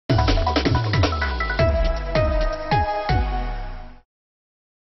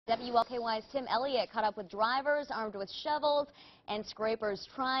WLKY's Tim Elliott caught up with drivers armed with shovels and scrapers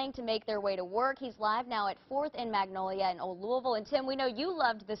trying to make their way to work. He's live now at 4th and Magnolia in Old Louisville. And Tim, we know you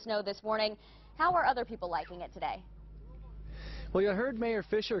loved the snow this morning. How are other people liking it today? Well, you heard Mayor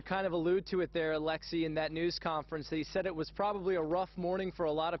Fisher kind of allude to it there, Alexi, in that news conference. He said it was probably a rough morning for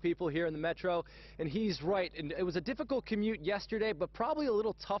a lot of people here in the metro, and he's right. And it was a difficult commute yesterday, but probably a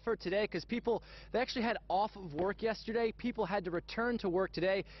little tougher today because they actually had off of work yesterday. People had to return to work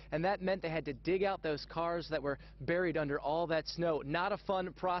today, and that meant they had to dig out those cars that were buried under all that snow. Not a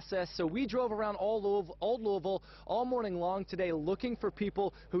fun process, so we drove around Old Louisville all morning long today looking for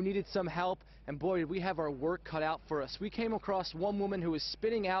people who needed some help, and boy, did we have our work cut out for us. We came across one woman who was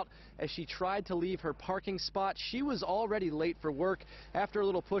spitting out as she tried to leave her parking spot. She was already late for work. After a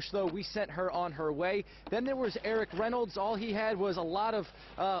little push, though, we sent her on her way. Then there was Eric Reynolds. All he had was a lot of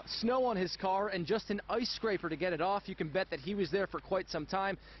snow on his car and just an ice scraper to get it off. You can bet that he was there for quite some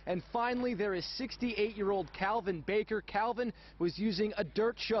time. And finally, there is 68-year-old Calvin Baker. Calvin was using a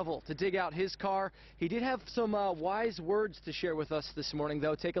dirt shovel to dig out his car. He did have some wise words to share with us this morning,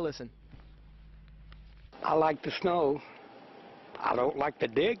 though. Take a listen. I like the snow. I don't like to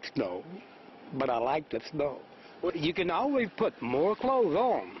dig snow, but I like the snow. Well, you can always put more clothes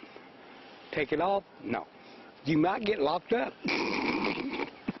on. Take it off? No. You might get locked up.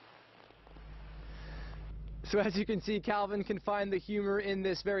 So as you can see, Calvin can find the humor in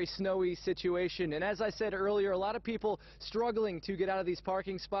this very snowy situation. And as I said earlier, a lot of people struggling to get out of these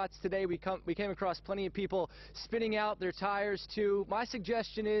parking spots today. We came across plenty of people spinning out their tires too. My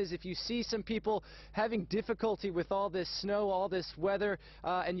suggestion is if you see some people having difficulty with all this snow, all this weather,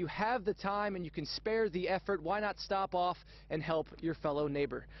 and you have the time and you can spare the effort, why not stop off and help your fellow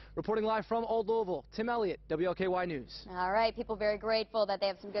neighbor? Reporting live from Old Louisville, Tim Elliott, WLKY News. All right, people very grateful that they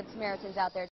have some good Samaritans out there.